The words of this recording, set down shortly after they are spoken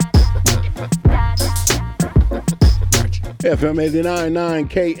FM 89.9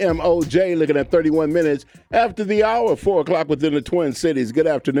 KMOJ, looking at 31 minutes after the hour, 4 o'clock within the Twin Cities. Good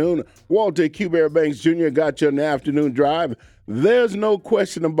afternoon. Walter Q. Bear Banks Jr. got you on the afternoon drive. There's no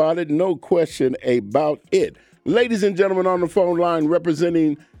question about it, no question about it. Ladies and gentlemen on the phone line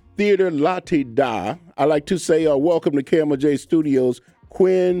representing Theater Latte, I like to say welcome to KMOJ Studios,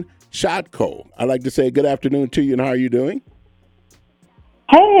 Quinn Shadko. I like to say good afternoon to you, and how are you doing?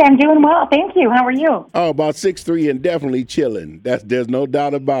 Hey, I'm doing well. Thank you. How are you? Oh, about 6'3" and definitely chilling. There's no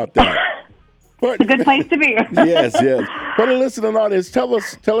doubt about that. It's a good place to be. Yes. For the listening audience, tell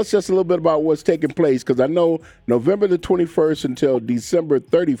us just a little bit about what's taking place, because I know November the 21st until December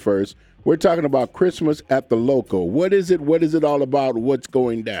 31st, we're talking about Christmas at the Local. What is it? What is it all about? What's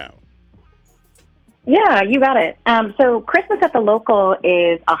going down? Yeah, you got it. So Christmas at the Local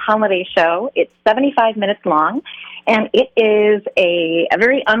is a holiday show. It's 75 minutes long, and it is a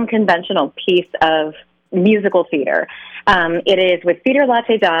very unconventional piece of musical theater. It is with Theater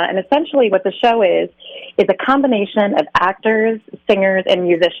Latte, and essentially what the show is a combination of actors, singers, and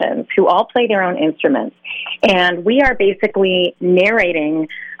musicians who all play their own instruments. And we are basically narrating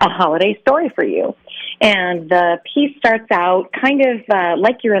a holiday story for you. And the piece starts out kind of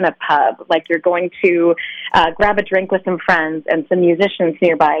like you're in a pub, like you're going to grab a drink with some friends, and some musicians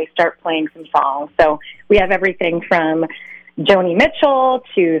nearby start playing some songs. So we have everything from Joni Mitchell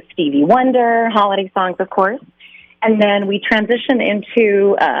to Stevie Wonder, holiday songs, of course. And then we transition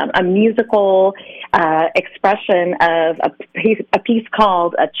into a musical expression of a piece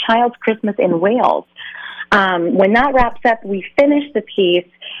called A Child's Christmas in Wales. When that wraps up, we finish the piece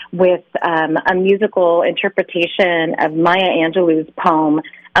with a musical interpretation of Maya Angelou's poem,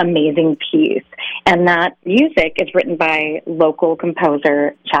 Amazing Peace. And that music is written by local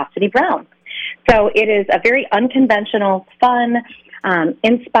composer Chastity Brown. So it is a very unconventional, fun,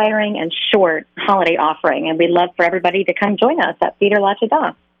 inspiring, and short holiday offering. And we'd love for everybody to come join us at Theater Latte.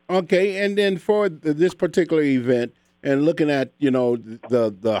 Okay, and then for this particular event, and looking at,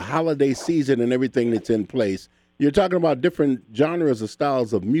 the holiday season and everything that's in place, you're talking about different genres or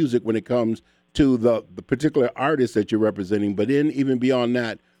styles of music when it comes to the particular artists that you're representing. But then even beyond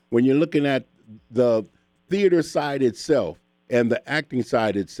that, when you're looking at the theater side itself and the acting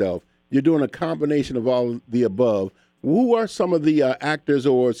side itself, you're doing a combination of all the above. Who are some of the actors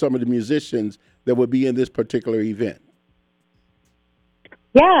or some of the musicians that would be in this particular event?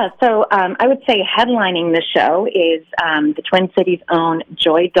 Yeah, so I would say headlining the show is the Twin Cities' own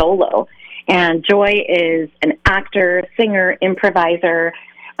Joy Dolo. And Joy is an actor, singer, improviser.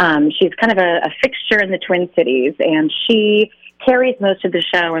 She's kind of a fixture in the Twin Cities, and she carries most of the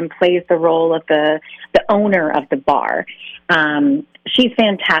show and plays the role of the owner of the bar. She's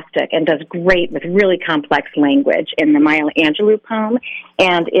fantastic and does great with really complex language in the Maya Angelou poem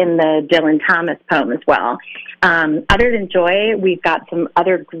and in the Dylan Thomas poem as well. Other than Joy, we've got some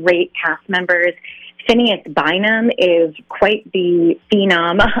other great cast members. Phineas Bynum is quite the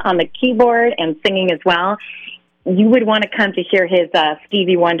phenom on the keyboard and singing as well. You would want to come to hear his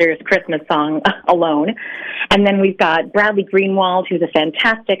Stevie Wonder's Christmas song alone. And then we've got Bradley Greenwald, who's a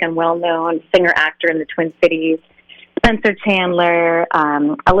fantastic and well-known singer-actor in the Twin Cities. Spencer Chandler,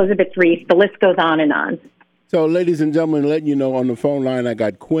 Elizabeth Reese, the list goes on and on. So, ladies and gentlemen, letting you know on the phone line, I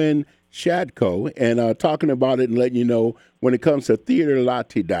got Quinn Shadko, and talking about it and letting you know when it comes to Theater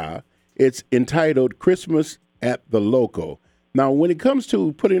Latte, it's entitled Christmas at the Local. Now, when it comes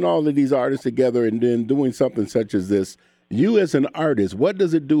to putting all of these artists together and then doing something such as this, you as an artist, what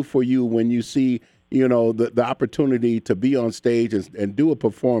does it do for you when you see, the opportunity to be on stage and do a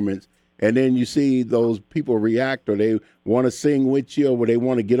performance, and then you see those people react, or they want to sing with you, or they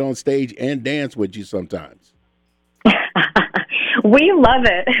want to get on stage and dance with you sometimes? We love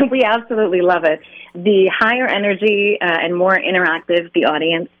it. We absolutely love it. The higher energy and more interactive the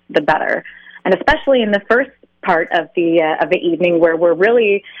audience, the better. And especially in the first part of the evening, where we're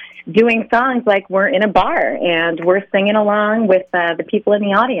really doing songs like we're in a bar and we're singing along with the people in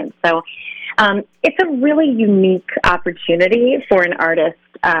the audience. So it's a really unique opportunity for an artist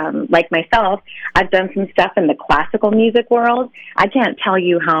like myself. I've done some stuff in the classical music world. I can't tell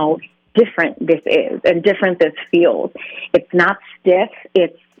you how different this is and different this feels. It's not stiff.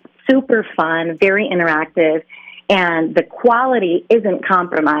 It's super fun, very interactive, and the quality isn't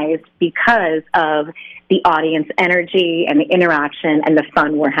compromised because of the audience energy and the interaction and the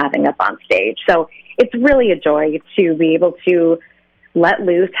fun we're having up on stage. So it's really a joy to be able to let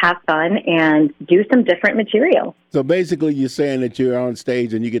loose, have fun, and do some different material. So basically you're saying that you're on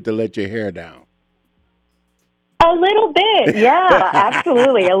stage and you get to let your hair down. Oh, A little bit. Yeah,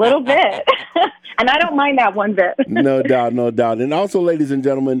 absolutely. A little bit. And I don't mind that one bit. No doubt, no doubt. And also, ladies and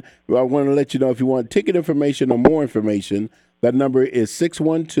gentlemen, I want to let you know if you want ticket information or more information, that number is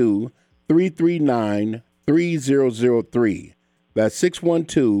 612-339-3003. That's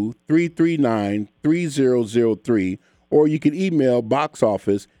 612-339-3003. Or you can email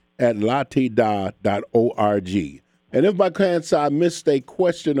boxoffice@latteda.org. And if by chance I missed a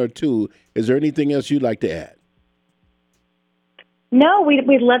question or two, is there anything else you'd like to add? No,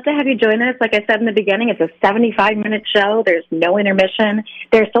 we'd love to have you join us. Like I said in the beginning, it's a 75-minute show. There's no intermission.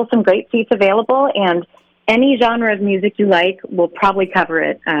 There's still some great seats available, and any genre of music you like, we'll probably cover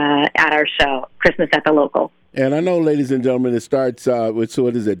it at our show, Christmas at the Local. And I know, ladies and gentlemen, it starts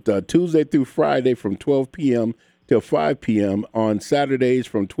Tuesday through Friday from 12 p.m. till 5 p.m. on Saturdays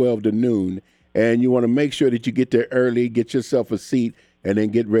from 12 to noon. And you want to make sure that you get there early, get yourself a seat, and then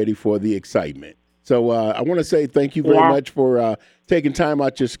get ready for the excitement. So I want to say thank you very much for taking time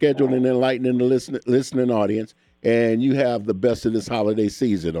out your schedule and enlightening the listening audience. And you have the best of this holiday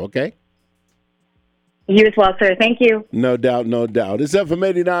season, okay? You as well, sir. Thank you. No doubt, no doubt. It's FM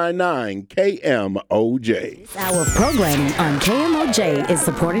 89.9 KMOJ. This hour of programming on KMOJ is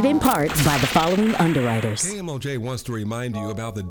supported in part by the following underwriters. KMOJ wants to remind you about the